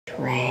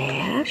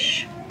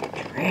Trash.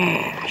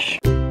 Trash.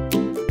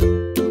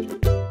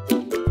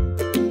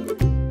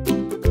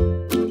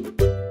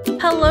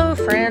 Hello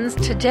friends,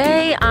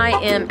 today I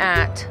am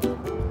at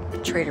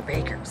Trader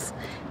Baker's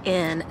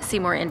in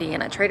Seymour,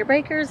 Indiana. Trader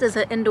Baker's is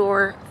an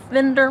indoor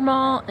vendor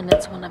mall and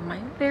it's one of my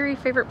very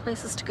favorite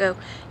places to go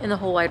in the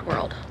whole wide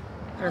world.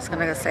 I'm just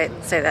gonna say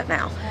that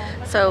now.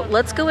 So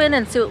let's go in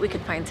and see what we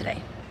can find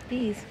today.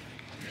 These,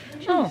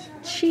 oh,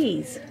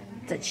 cheese.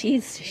 It's a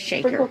cheese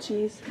shaker. Sprinkle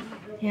cheese.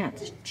 Yeah,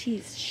 it's a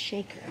cheese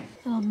shaker.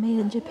 Oh, made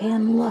in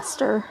Japan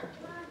luster.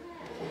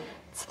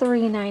 It's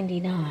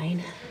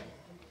 $3.99.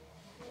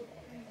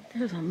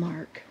 There's a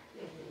mark.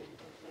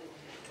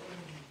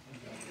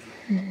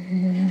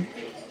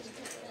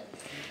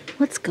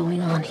 What's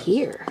going on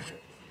here?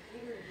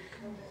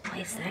 Why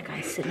is that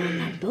guy sitting on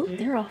that boat?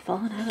 They're all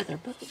falling out of their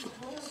boat.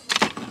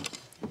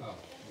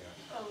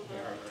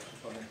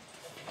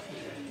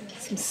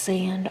 Some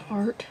sand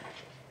art.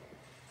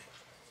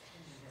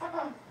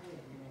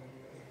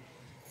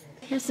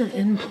 Here's an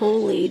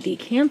Empoli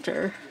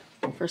decanter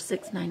for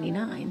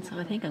 $6.99, so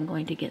I think I'm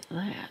going to get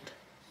that.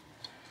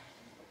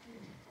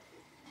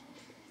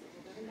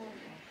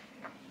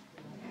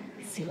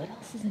 Let's see what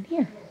else is in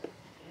here.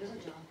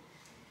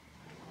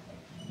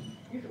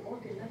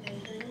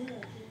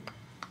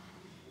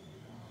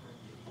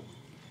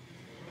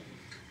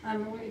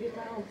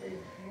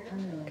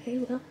 Okay,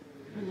 well,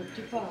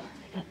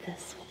 I got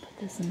this. We'll put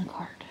this in the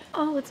cart.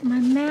 Oh, it's my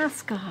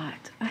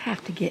mascot. I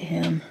have to get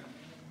him.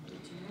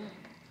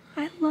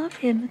 I love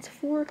him. It's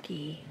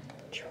Forky.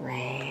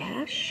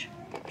 Trash.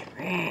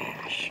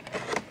 Trash.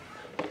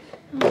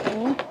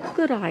 Oh,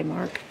 good eye,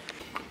 Mark.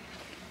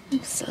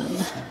 Some.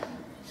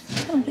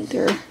 I don't think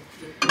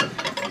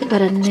they've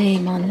got a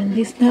name on them.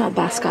 These are not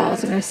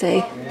Bascals, I'm going to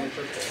say.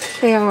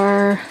 They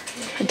are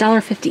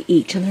 $1.50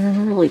 each, and they're in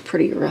a really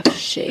pretty rough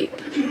shape.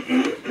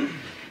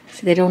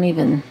 See, they don't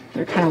even,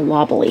 they're kind of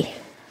wobbly.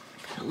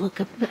 Gotta look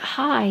a bit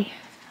high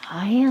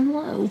and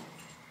low.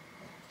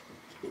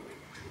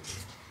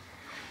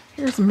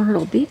 Here's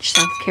Myrtle Beach,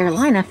 South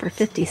Carolina for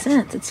 50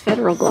 cents. It's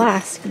Federal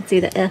glass. You can see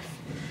the F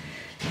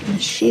in the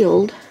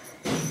shield.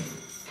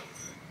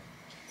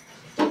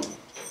 I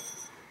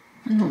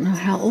don't know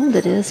how old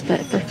it is,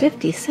 but for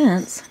 50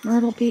 cents,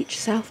 Myrtle Beach,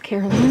 South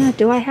Carolina.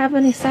 Do I have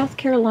any South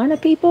Carolina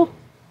people?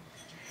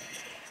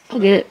 I'll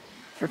get it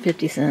for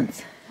 50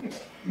 cents.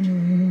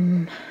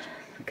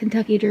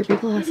 Kentucky Derby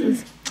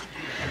glasses.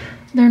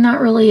 They're not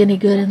really any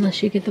good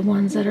unless you get the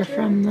ones that are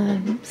from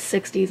the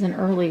 60s and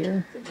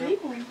earlier.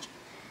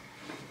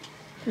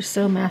 They're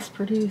so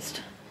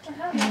mass-produced.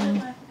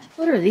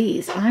 What are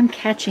these? I'm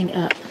catching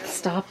up.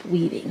 Stop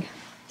weeding.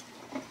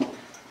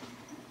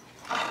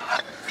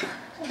 I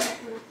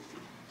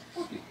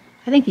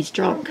think he's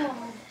drunk.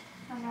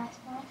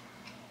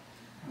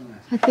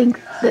 I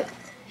think that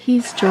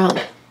he's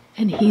drunk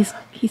and he's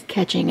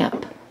catching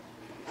up.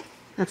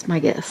 That's my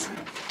guess.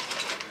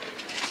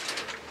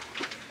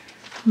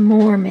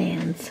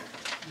 Mormons.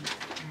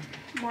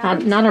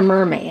 Not a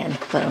merman,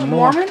 but a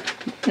Mormon?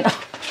 No.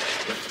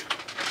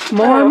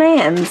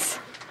 Mormons.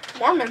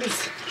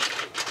 Mormons.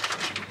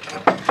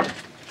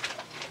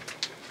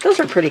 Those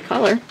are pretty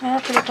color. Yeah,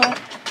 pretty cool.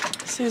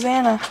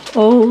 Susanna.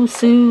 Oh,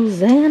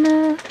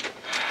 Susanna.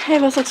 Hey,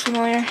 this looks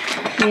familiar.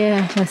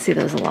 Yeah, I see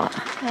those a lot.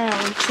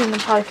 Yeah, we've seen them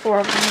probably 4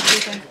 of them this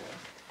season.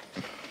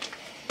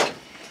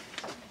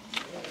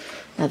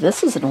 Now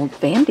this is an old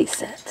Bambi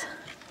set.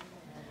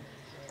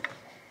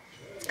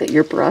 It's got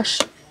your brush,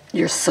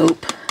 your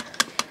soap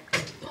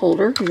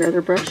holder, your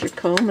other brush, your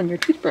comb, and your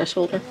toothbrush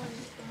holder.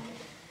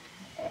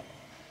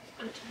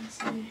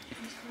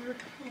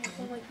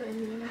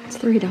 It's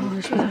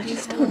 $3, but I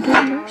just don't do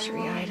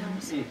nursery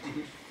items.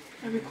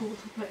 That'd be cool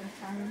to put in a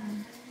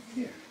phone.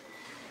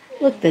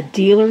 Look, the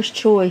dealer's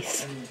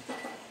choice.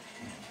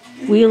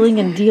 Wheeling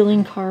and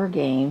dealing card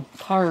game.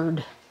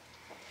 Card.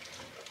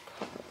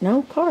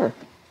 No, card.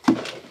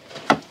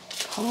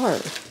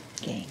 Card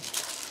game.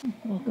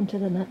 Welcome to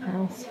the nut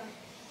house.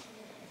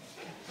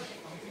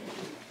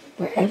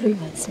 Where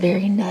everyone's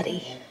very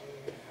nutty.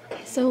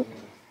 Okay, so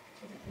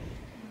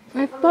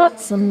I've bought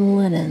some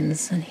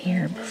linens in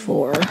here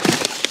before.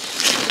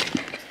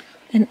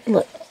 And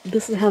look,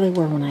 this is how they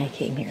were when I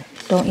came here.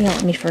 Don't yell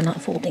at me for not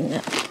folding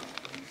that.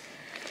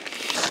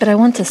 But I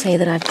want to say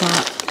that I've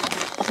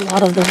got a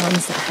lot of the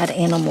ones that had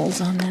animals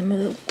on them,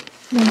 the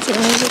ones that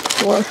I look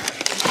for.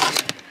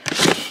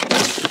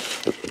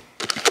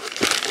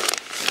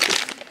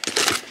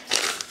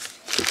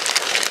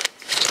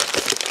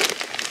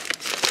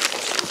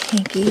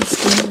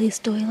 Hankies,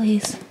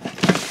 doilies.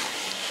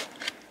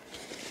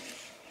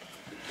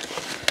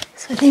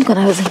 So I think when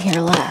I was in here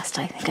last,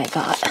 I think I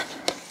got.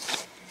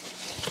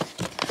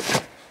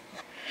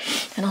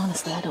 And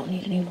honestly, I don't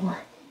need any more.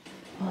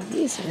 Well,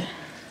 these are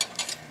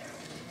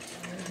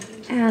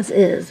as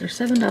is. They're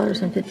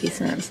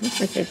 $7.50. Looks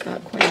like they've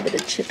got quite a bit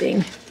of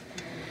chipping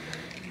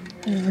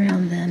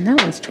around them. That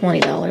one's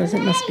 $20.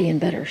 It must be in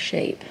better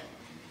shape.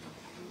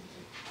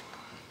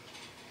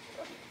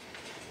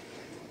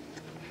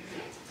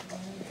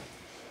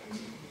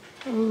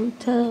 Oh,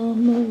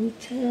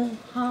 motel,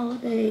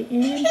 Holiday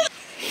Inn.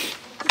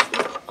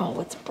 Oh,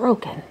 it's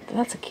broken.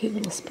 That's a cute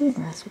little spoon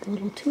rest with a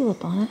little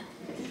tulip on it.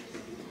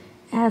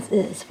 As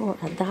is for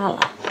 $1.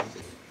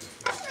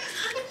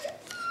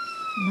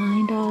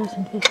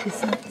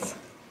 $9.50.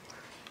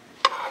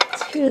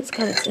 It's cute. It's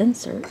got its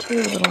insert too,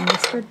 a little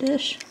mustard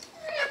dish.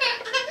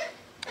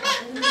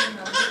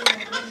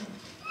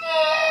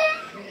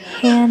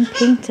 Hand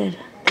painted.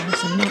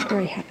 There's a not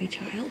very happy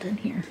child in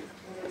here.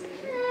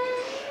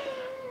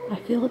 I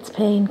feel its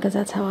pain because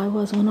that's how I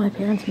was when my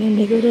parents made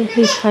me go to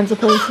these kinds of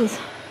places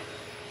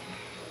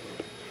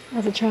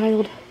as a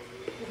child.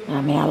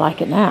 I mean, I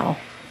like it now,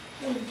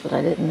 but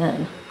I didn't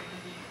then.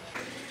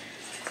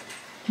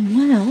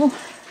 Well,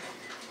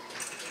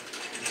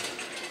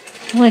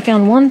 I only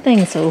found one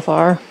thing so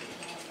far.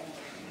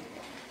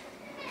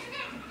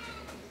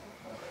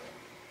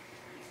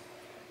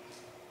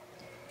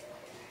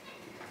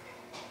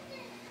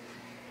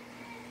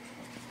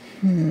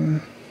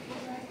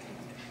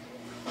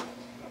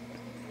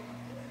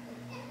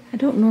 I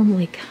don't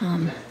normally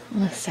come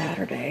on a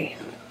Saturday.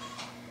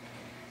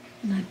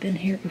 And I've been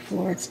here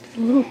before. It's a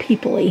little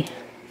people-y.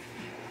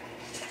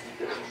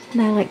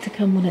 And I like to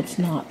come when it's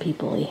not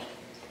people-y.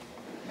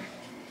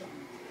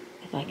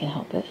 If I can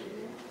help it.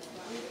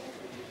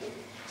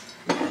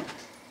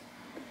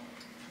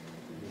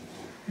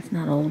 It's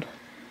not old.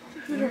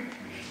 It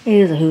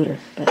is a Hooter,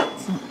 but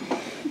it's not.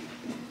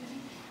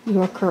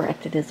 You're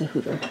correct, it is a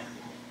Hooter.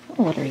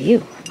 Oh, what are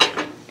you?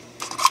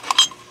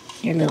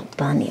 You're a little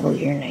bunny. Oh,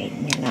 you're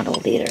not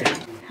old either.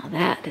 Now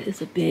that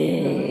is a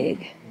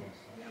big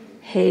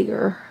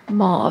Hager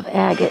mauve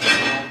agate.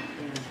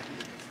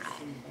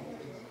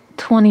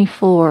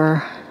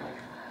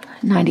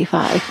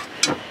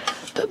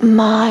 $24.95. But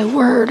my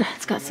word,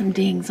 it's got some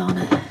dings on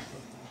it.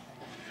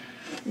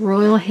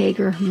 Royal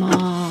Hager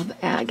mauve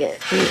agate.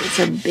 It's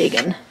a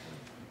biggin.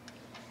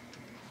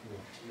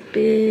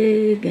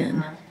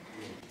 Biggin.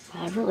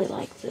 I really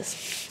like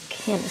this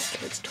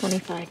canister. It's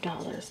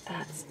 $25.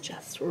 That's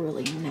just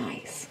really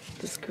nice.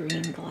 This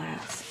green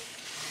glass.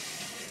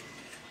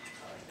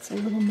 It's a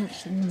little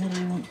much than what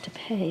I want to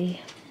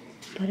pay,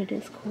 but it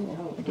is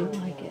cool. I do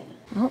like it.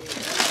 Oh,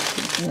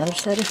 another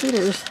set of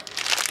Hooters.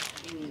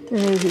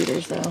 They're new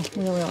Hooters though.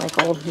 We only like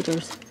old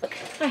Hooters.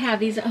 I have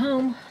these at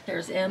home.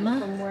 There's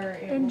Emma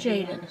and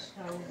Jaden.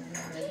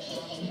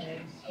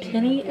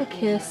 Penny a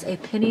kiss, a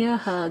penny a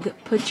hug.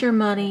 Put your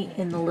money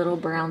in the little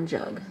brown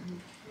jug.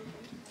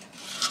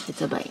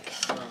 It's a bank.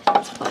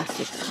 It's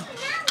plastic though.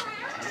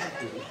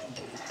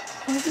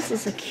 Oh, this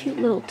is a cute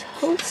little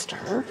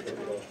toaster.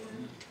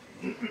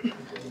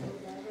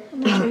 How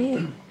much are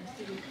you?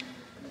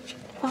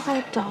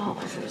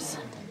 $5.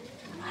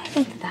 I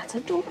think that's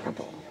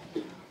adorable.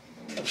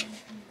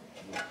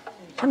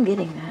 I'm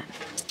getting that.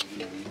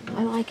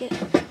 I like it.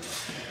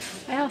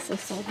 I also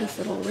saw this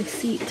little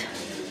receipt.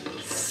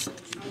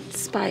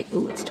 Spike.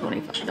 Ooh, it's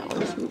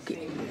 $25.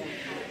 Okay.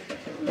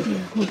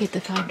 Yeah, we'll get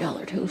the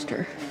 $5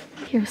 toaster.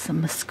 Here's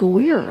some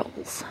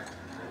squirrels.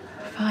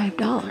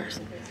 $5.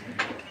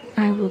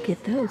 I will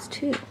get those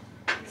too.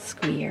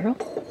 Squirrel.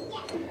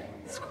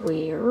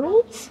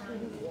 Squirrels.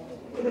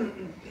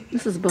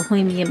 This is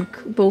Bohemian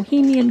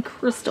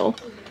Crystal.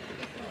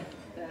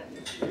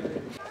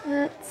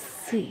 Let's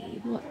see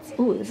what's.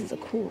 Oh, this is a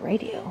cool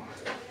radio.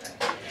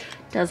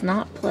 Does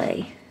not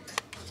play.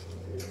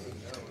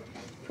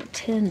 For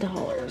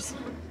 $10.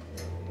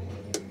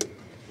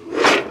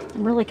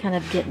 I'm really kind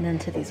of getting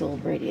into these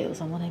old radios.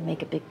 I want to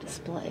make a big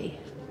display.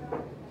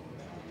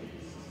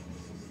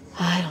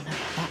 I don't know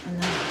about that one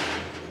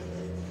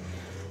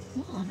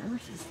though. What on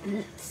earth is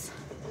this?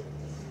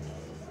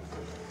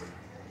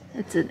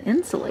 It's an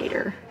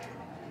insulator.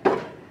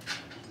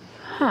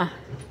 Huh.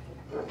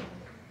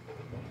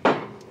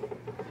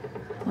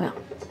 Well,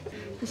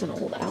 there's an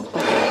old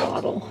alcohol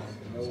bottle.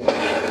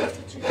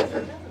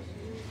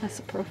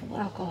 Isopropyl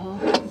alcohol.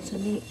 It's a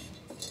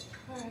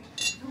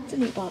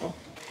neat bottle.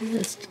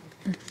 There's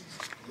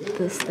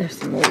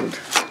some old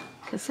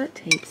cassette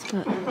tapes,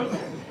 but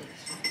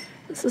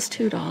this is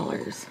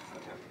 $2.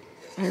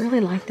 I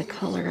really like the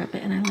color of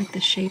it, and I like the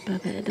shape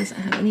of it. It doesn't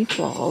have any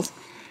flaws.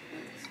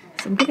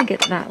 So I'm gonna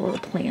get that little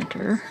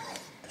planter.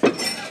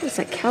 It's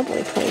a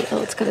cowboy plate.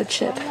 Oh, it's got a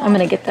chip. I'm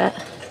gonna get that.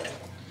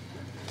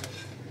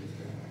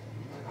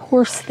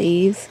 Horse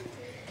thieves.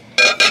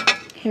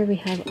 Here we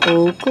have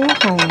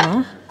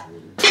Oklahoma,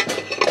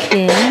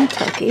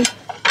 Kentucky.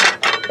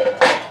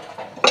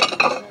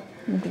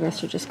 And the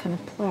rest are just kind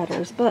of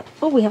platters. But,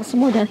 oh, we have some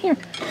more down here.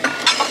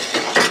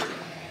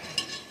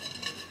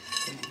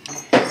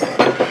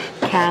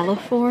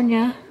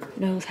 California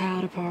knows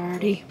how to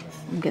party.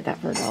 I'm gonna get that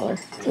for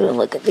 $1. Ooh,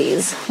 look at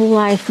these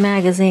Life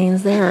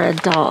magazines. They're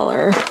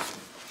 $1.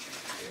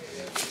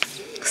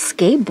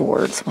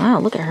 Skateboards. Wow,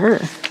 look at her.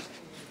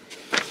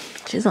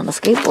 She's on a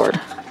skateboard.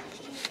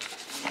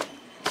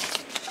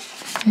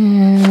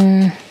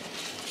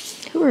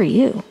 Who are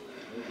you?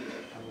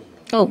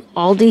 Oh,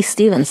 Aldi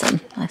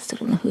Stevenson. I still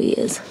don't know who he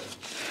is.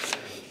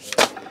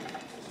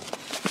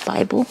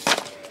 Bible.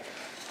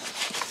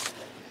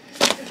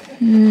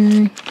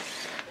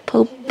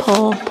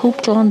 paw,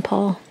 poked on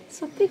paw.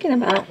 So I'm thinking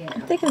about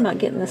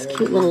getting this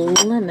cute little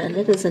lemon.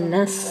 It is a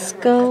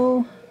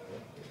Nesco.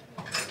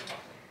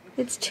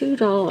 It's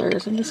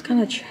 $2. I'm just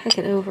gonna check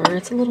it over.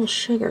 It's a little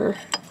sugar.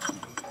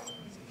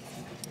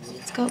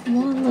 It's got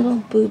one little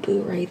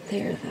boo-boo right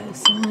there though.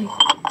 So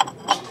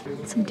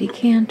some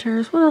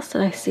decanters. What else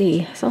did I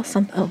see? I saw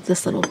some of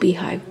this little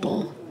beehive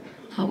bowl.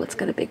 Oh, it's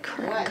got a big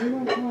crack.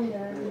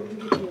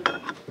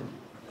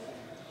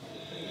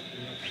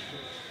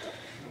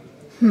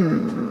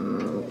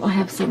 I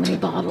have so many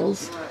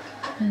bottles.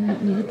 I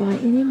don't need to buy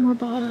any more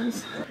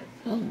bottles.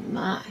 Oh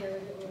my.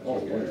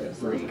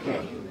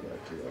 Okay.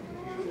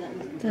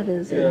 That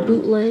is a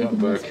bootleg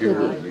Miss Piggy.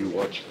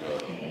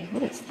 Okay,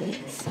 what is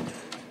this?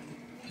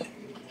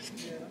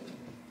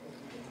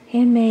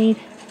 Handmade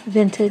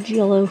vintage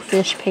yellow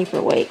fish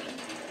paperweight.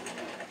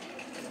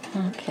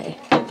 Okay.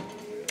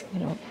 I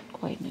don't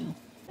quite know.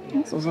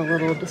 This was a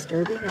little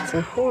disturbing. It's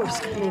a horse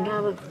coming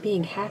out of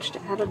being hatched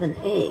out of an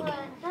egg.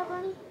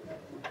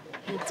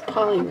 It's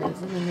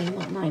polyresin and they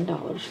want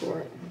 $9 for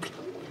it.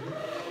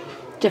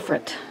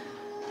 Different.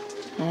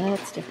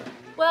 That's different.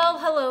 Well,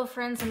 hello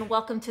friends, and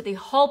welcome to the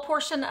haul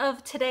portion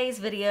of today's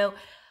video.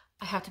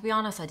 I have to be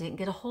honest, I didn't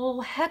get a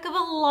whole heck of a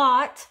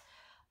lot.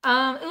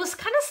 It was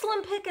kind of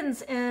slim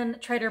pickings in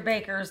Trader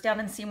Baker's down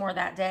in Seymour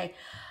that day.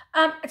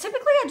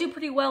 Typically I do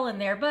pretty well in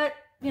there, but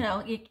you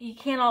know, you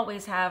can't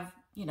always have,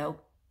 you know,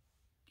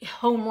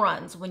 home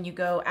runs when you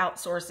go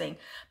outsourcing.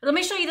 But let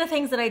me show you the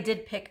things that I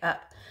did pick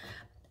up.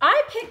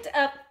 I picked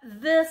up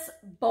this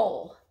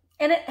bowl,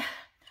 and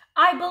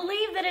I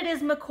believe that it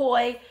is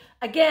McCoy.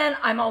 Again,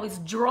 I'm always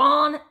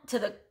drawn to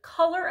the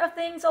color of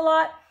things a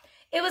lot.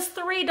 It was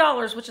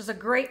 $3, which is a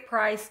great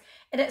price,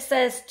 and it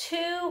says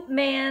 "To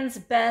man's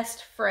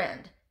best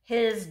friend,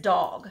 his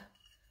dog,"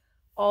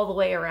 all the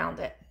way around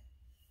it.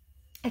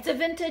 It's a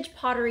vintage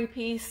pottery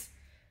piece.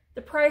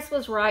 The price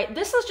was right.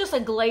 This is just a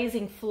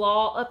glazing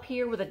flaw up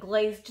here where the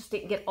glaze just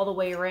didn't get all the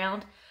way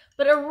around.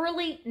 But a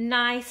really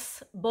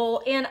nice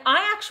bowl. And I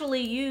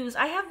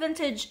have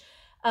vintage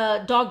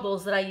dog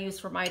bowls that I use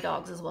for my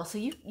dogs as well. So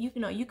you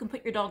know, you can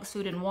put your dog's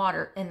food in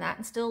water in that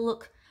and still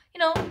look, you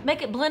know,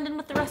 make it blend in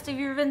with the rest of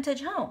your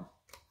vintage home.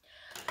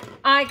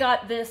 I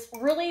got this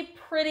really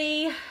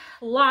pretty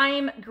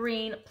lime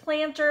green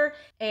planter,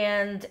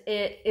 and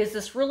it is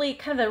this really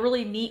kind of a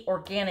really neat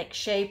organic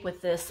shape with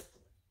this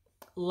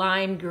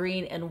lime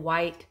green and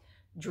white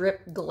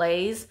drip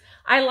glaze.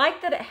 I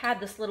like that it had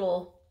this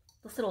little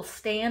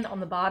stand on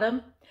the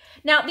bottom.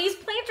 Now, these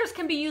planters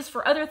can be used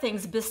for other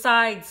things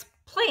besides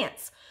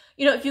plants.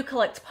 You know, if you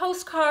collect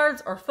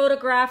postcards or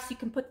photographs, you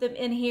can put them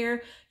in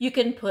here. You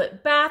can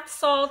put bath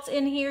salts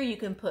in here. You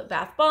can put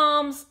bath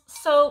bombs,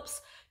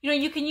 soaps. You know,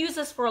 you can use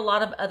this for a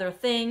lot of other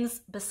things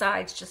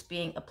besides just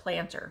being a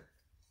planter.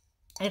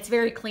 And it's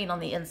very clean on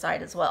the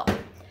inside as well.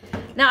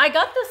 Now, I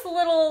got this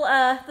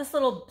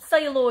little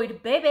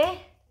celluloid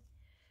baby.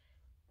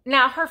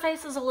 Now, her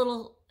face is a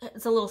little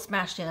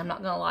smashed in, I'm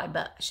not gonna lie,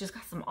 but she's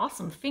got some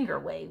awesome finger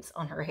waves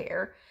on her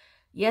hair.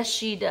 Yes,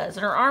 she does.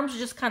 And her arms are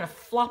just kind of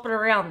flopping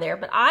around there.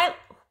 But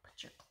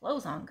put your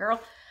clothes on,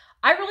 girl.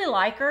 I really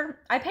like her.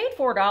 I paid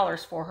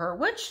 $4 for her,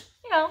 which,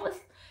 you know,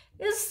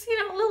 is you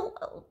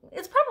know,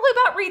 it's probably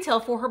about retail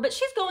for her, but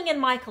she's going in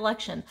my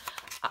collection.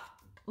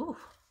 Ooh,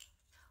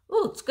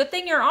 it's a good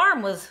thing your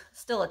arm was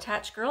still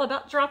attached, girl. I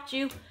about dropped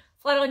you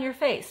flat on your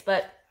face.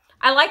 But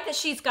I like that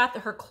she's got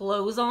her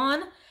clothes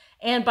on.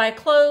 And by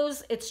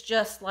clothes, it's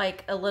just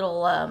like a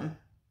little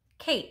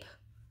cape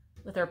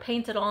with her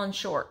painted on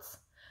shorts.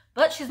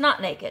 But she's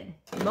not naked.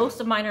 Most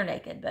of mine are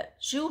naked, but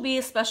she will be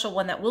a special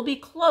one that will be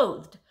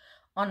clothed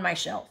on my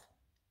shelf.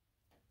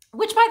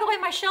 Which, by the way,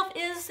 my shelf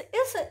is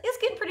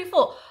getting pretty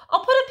full. I'll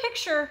put a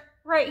picture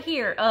right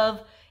here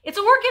of, it's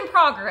a work in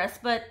progress,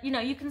 but you know,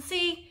 you can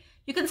see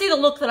the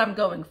look that I'm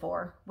going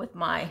for with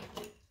my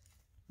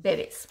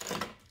babies.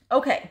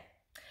 Okay.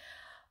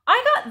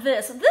 I got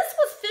this. This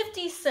was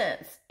 50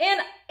 cents,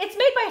 and it's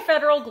made by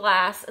Federal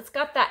Glass. It's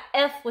got that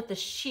F with the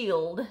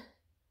shield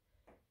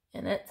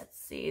in it. Let's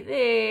see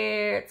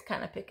there. It's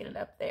kind of picking it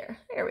up there.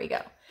 There we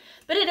go.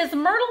 But it is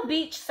Myrtle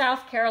Beach,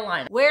 South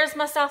Carolina. Where's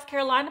my South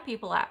Carolina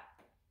people at?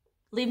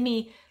 Leave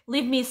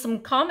me some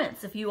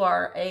comments if you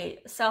are a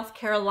South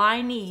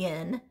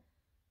Carolinian. Is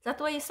that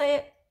the way you say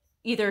it?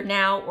 Either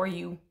now or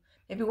you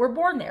maybe were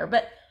born there,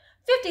 but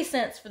 50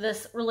 cents for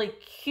this really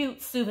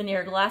cute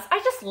souvenir glass. I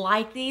just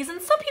like these,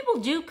 and some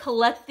people do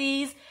collect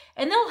these,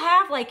 and they'll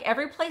have, like,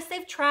 every place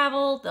they've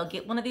traveled, they'll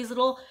get one of these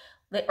little,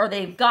 or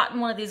they've gotten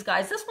one of these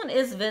guys. This one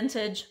is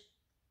vintage.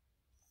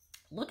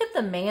 Look at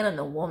the man and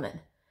the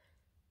woman.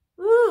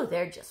 Ooh,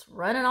 they're just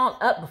running on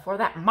up before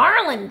that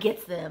marlin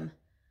gets them.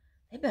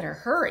 They better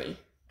hurry,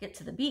 get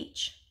to the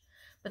beach.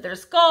 But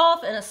there's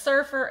golf and a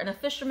surfer and a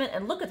fisherman,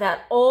 and look at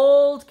that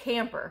old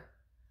camper.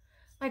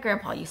 My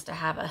grandpa used to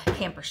have a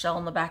camper shell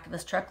in the back of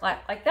his truck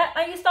like that.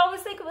 I used to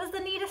always think it was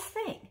the neatest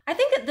thing. I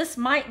think that this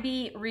might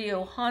be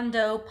Rio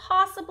Hondo,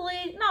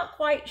 possibly, not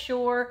quite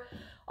sure.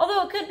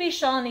 Although it could be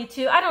Shawnee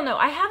too. I don't know.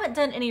 I haven't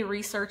done any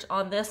research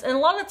on this. And a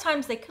lot of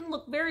times they can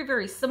look very,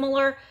 very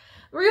similar.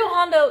 Rio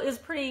Hondo is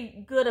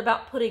pretty good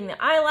about putting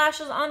the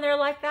eyelashes on there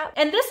like that.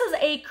 And this is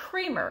a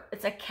creamer.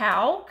 It's a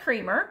cow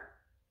creamer.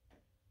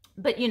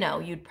 But you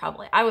know,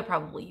 I would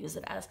probably use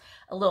it as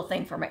a little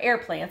thing for my air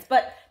plants.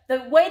 But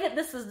the way that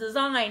this is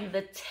designed,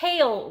 the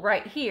tail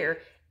right here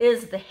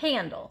is the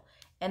handle.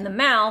 And the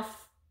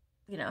mouth,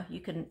 you know, you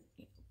can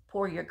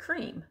pour your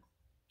cream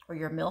or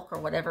your milk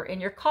or whatever in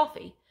your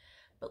coffee.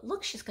 But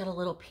look, she's got a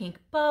little pink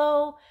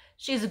bow.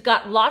 She's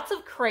got lots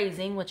of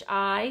crazing, which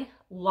I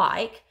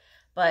like,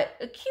 but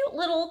a cute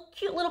little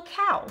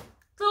cow,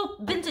 little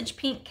vintage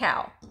pink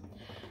cow.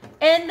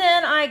 And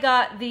then I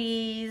got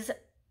these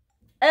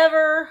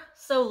ever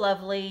so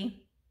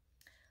lovely,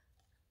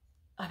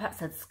 I about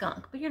said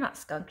skunk, but you're not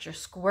skunks, you're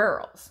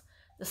squirrels.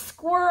 The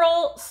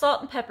squirrel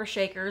salt and pepper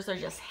shakers are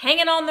just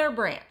hanging on their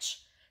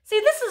branch. See,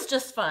 this is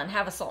just fun.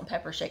 Have a salt and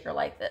pepper shaker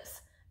like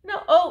this.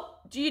 No, oh,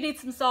 do you need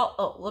some salt?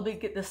 Oh, let me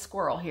get this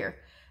squirrel here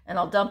and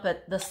I'll dump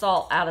the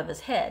salt out of his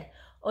head.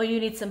 Oh, you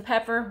need some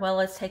pepper? Well,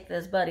 let's take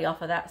this buddy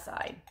off of that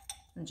side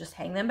and just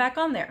hang them back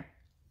on there.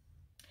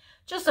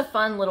 Just a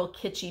fun little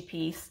kitschy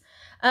piece.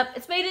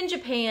 It's made in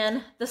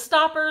Japan. The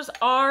stoppers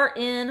are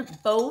in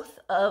both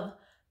of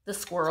the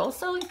squirrels.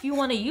 So if you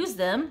want to use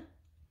them,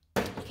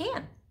 you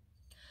can.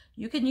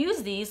 You can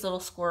use these little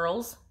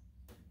squirrels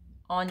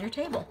on your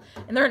table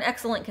and they're in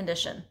excellent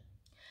condition.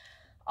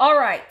 All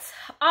right,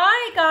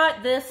 I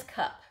got this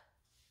cup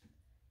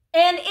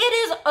and it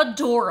is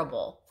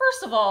adorable.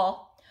 First of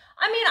all,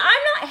 I mean,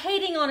 I'm not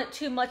hating on it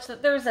too much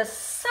that there's a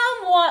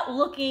somewhat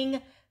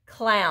looking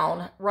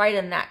clown right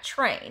in that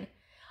train.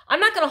 I'm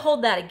not going to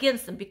hold that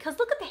against them because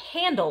look at the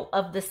handle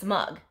of this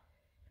mug.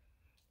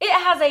 It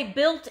has a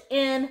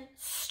built-in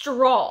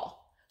straw.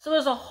 So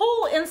there's a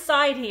hole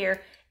inside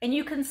here and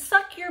you can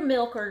suck your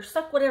milk or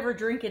suck whatever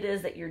drink it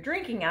is that you're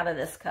drinking out of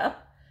this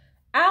cup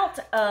out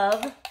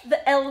of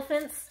the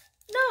elephant's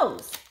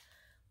nose.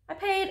 I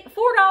paid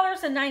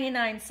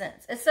 $4.99.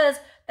 It says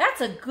that's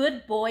a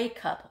good boy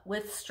cup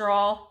with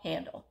straw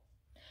handle.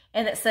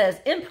 And it says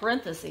in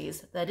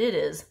parentheses that it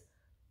is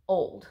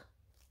old,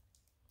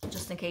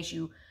 just in case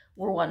you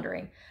were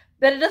wondering.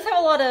 But it does have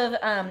a lot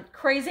of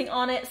crazing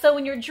on it. So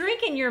when you're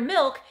drinking your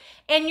milk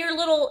and your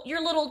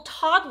little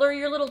toddler,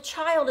 your little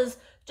child is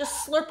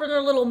just slurping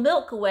their little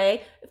milk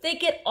away, if they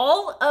get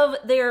all of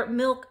their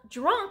milk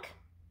drunk,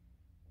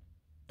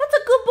 that's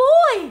a good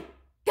boy.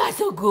 That's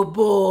a good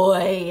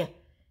boy.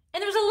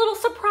 And there's a little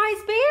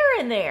surprise bear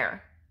in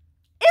there.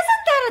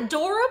 Isn't that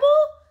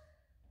adorable?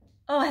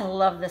 Oh, I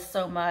love this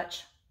so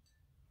much.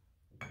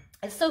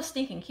 It's so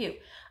stinking cute.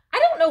 I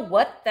don't know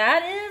what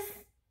that is.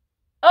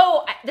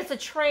 Oh, it's a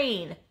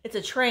train. It's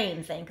a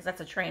train thing because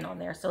that's a train on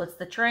there. So it's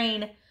the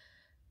train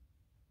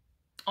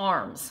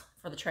arms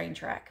for the train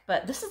track.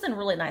 But this is in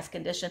really nice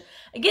condition.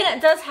 Again,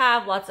 it does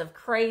have lots of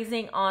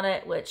crazing on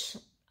it, which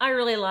I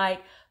really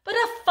like. But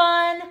a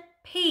fun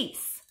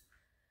piece.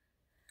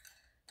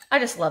 I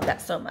just love that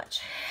so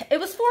much. It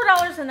was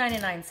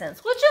 $4.99,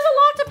 which is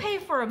a lot to pay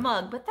for a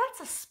mug, but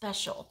that's a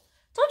special.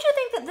 Don't you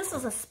think that this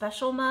is a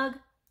special mug?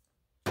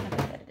 I think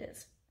that it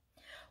is.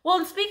 Well,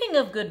 and speaking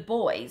of good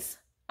boys,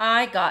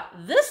 I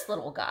got this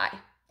little guy.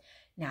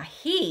 Now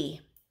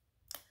he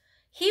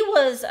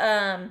was,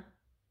 how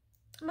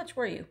much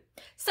were you?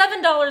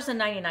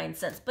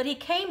 $7.99, but he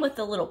came with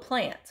the little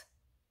plant.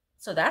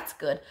 So that's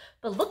good.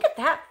 But look at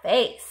that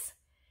face.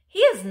 He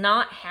is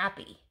not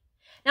happy.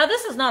 Now,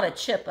 this is not a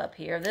chip up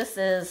here. This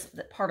is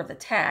part of the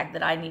tag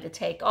that I need to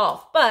take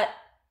off, but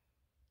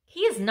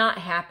he is not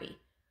happy.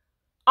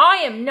 I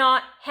am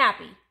not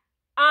happy.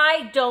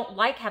 I don't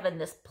like having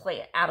this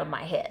plant out of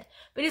my head,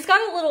 but he's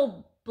got a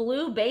little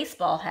blue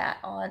baseball hat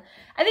on.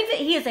 I think that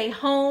he is a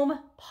home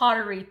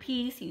pottery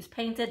piece. He's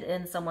painted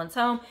in someone's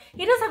home.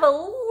 He does have a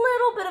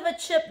little bit of a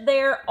chip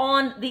there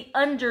on the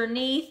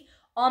underneath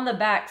on the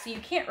back, so you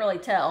can't really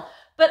tell,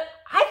 but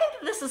I think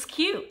that this is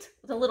cute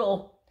with a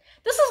little.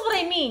 This is what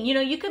I mean. You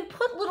know, you can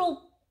put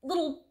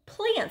little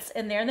plants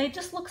in there and they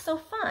just look so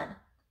fun.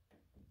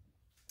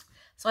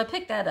 So I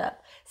picked that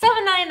up.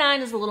 $7.99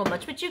 is a little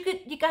much, but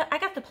I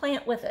got the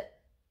plant with it.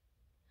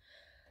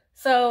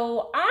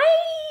 So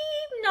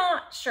I'm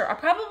not sure. I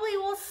probably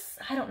will,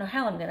 I don't know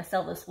how I'm going to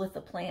sell this with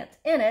the plant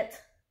in it,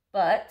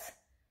 but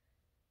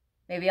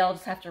maybe I'll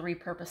just have to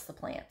repurpose the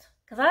plant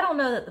because I don't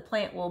know that the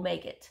plant will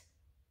make it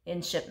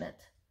in shipment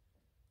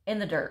in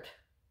the dirt.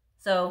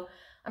 So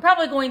I'm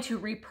probably going to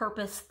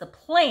repurpose the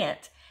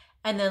plant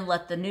and then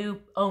let the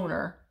new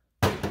owner,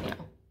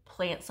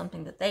 plant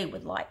something that they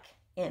would like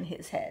in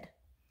his head.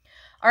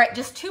 All right,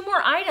 just two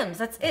more items.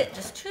 That's it.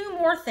 Just two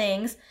more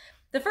things.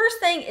 The first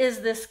thing is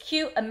this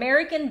cute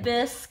American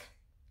bisque.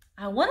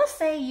 I want to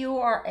say you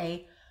are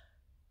a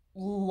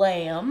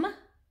lamb.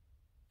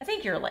 I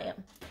think you're a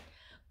lamb.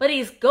 But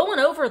he's going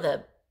over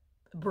the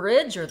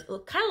bridge or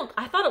kind of,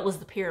 I thought it was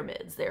the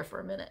pyramids there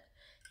for a minute.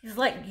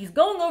 He's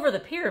going over the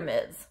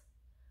pyramids.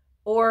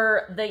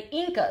 Or the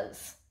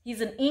Incas.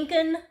 He's an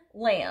Incan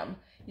lamb.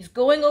 He's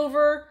going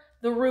over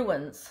the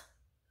ruins.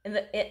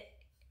 And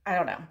I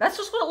don't know. That's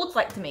just what it looks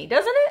like to me,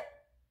 doesn't it?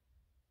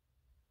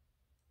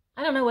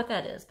 I don't know what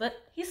that is, but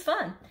he's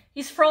fun.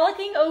 He's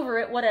frolicking over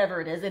it,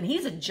 whatever it is, and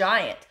he's a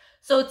giant.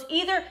 So it's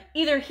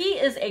either he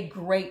is a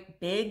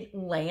great big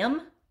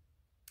lamb,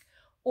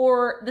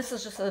 or this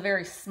is just a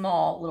very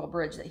small little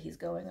bridge that he's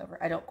going over.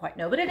 I don't quite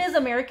know, but it is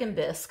American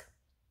bisque.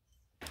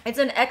 It's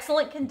in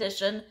excellent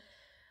condition,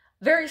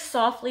 very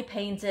softly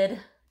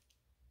painted,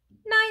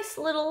 nice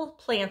little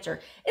planter.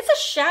 It's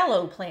a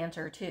shallow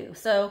planter too,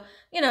 so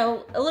you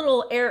know, a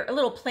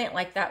little plant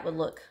like that would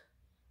look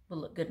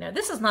good. Now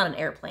this is not an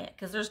air plant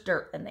because there's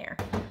dirt in there,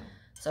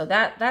 so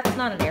that's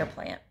not an air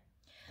plant.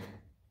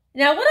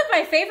 Now, one of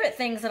my favorite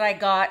things that I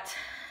got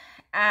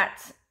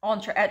at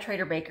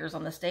Trader Baker's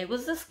on this day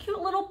was this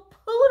cute little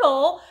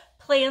poodle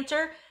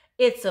planter.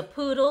 It's a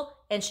poodle,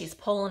 and she's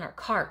pulling her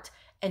cart,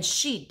 and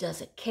she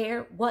doesn't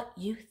care what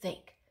you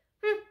think.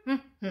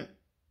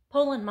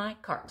 Pulling my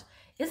cart.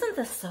 Isn't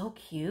this so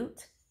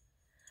cute?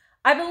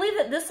 I believe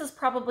that this is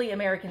probably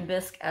American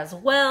bisque as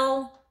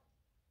well.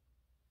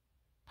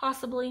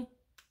 Possibly.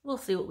 We'll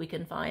see what we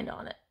can find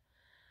on it.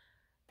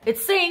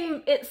 It's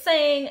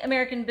saying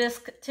American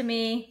bisque to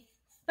me,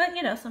 but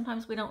you know,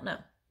 sometimes we don't know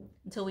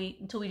until we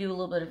do a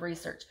little bit of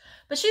research.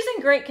 But she's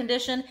in great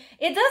condition.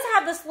 It does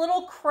have this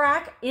little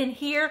crack in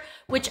here,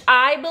 which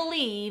I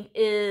believe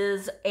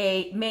is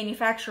a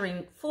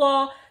manufacturing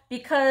flaw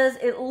because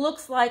it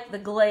looks like the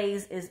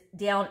glaze is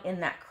down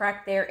in that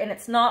crack there and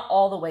it's not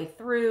all the way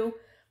through.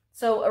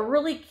 So a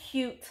really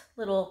cute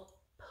little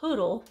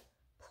poodle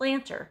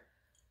planter.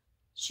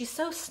 She's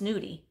so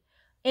snooty.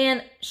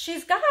 And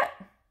she's got,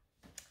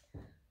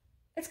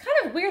 it's kind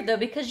of weird though,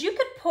 because you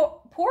could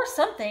pour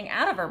something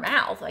out of her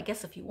mouth, I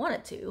guess, if you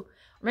wanted to.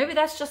 Or maybe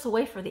that's just a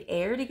way for the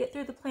air to get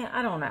through the plant.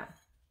 I don't know.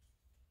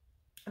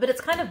 But it's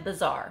kind of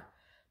bizarre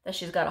that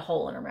she's got a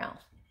hole in her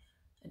mouth.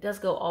 It does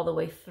go all the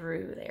way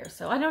through there.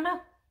 So I don't know.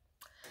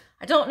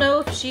 I don't know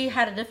if she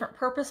had a different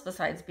purpose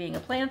besides being a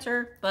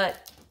planter,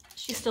 but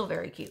she's still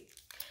very cute.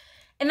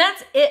 And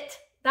that's it.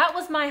 That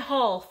was my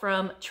haul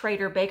from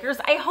Trader Baker's.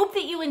 I hope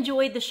that you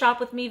enjoyed the Shop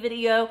With Me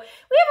video.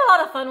 We have a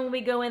lot of fun when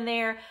we go in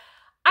there.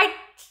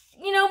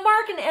 You know,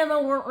 Mark and Emma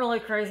weren't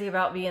really crazy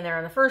about being there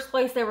in the first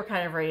place. They were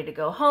kind of ready to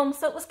go home,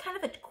 so it was kind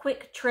of a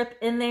quick trip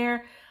in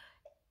there.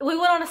 We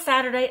went on a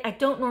Saturday. I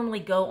don't normally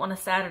go on a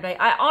Saturday.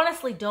 I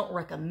honestly don't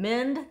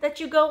recommend that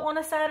you go on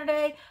a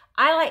Saturday.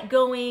 I like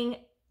going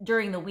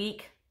during the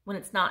week when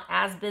it's not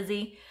as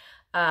busy.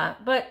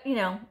 But, you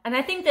know, and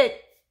I think that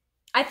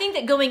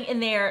going in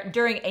there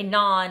during a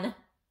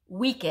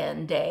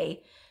non-weekend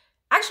day,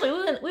 actually,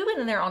 we went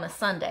in there on a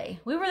Sunday.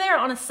 We were there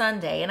on a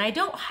Sunday, and I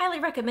don't highly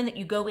recommend that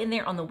you go in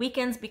there on the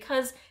weekends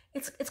because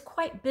it's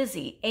quite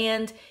busy.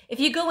 And if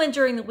you go in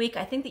during the week,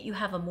 I think that you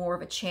have more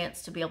of a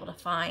chance to be able to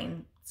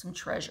find some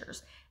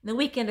treasures. In the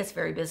weekend, it's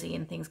very busy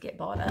and things get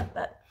bought up.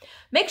 But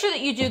make sure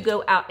that you do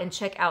go out and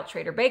check out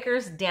Trader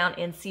Baker's down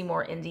in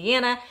Seymour,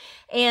 Indiana.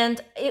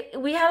 And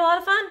we had a lot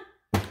of fun,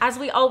 as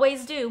we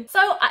always do.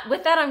 So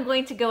with that, I'm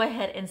going to go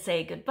ahead and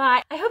say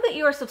goodbye. I hope that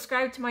you are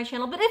subscribed to my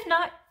channel, but if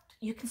not,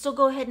 you can still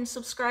go ahead and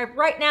subscribe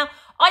right now.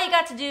 All you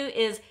got to do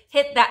is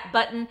hit that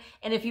button.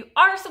 And if you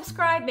are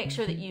subscribed, make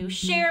sure that you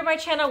share my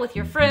channel with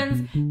your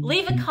friends,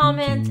 leave a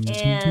comment,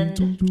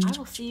 and I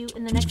will see you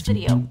in the next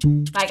video.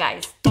 Bye,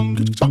 guys.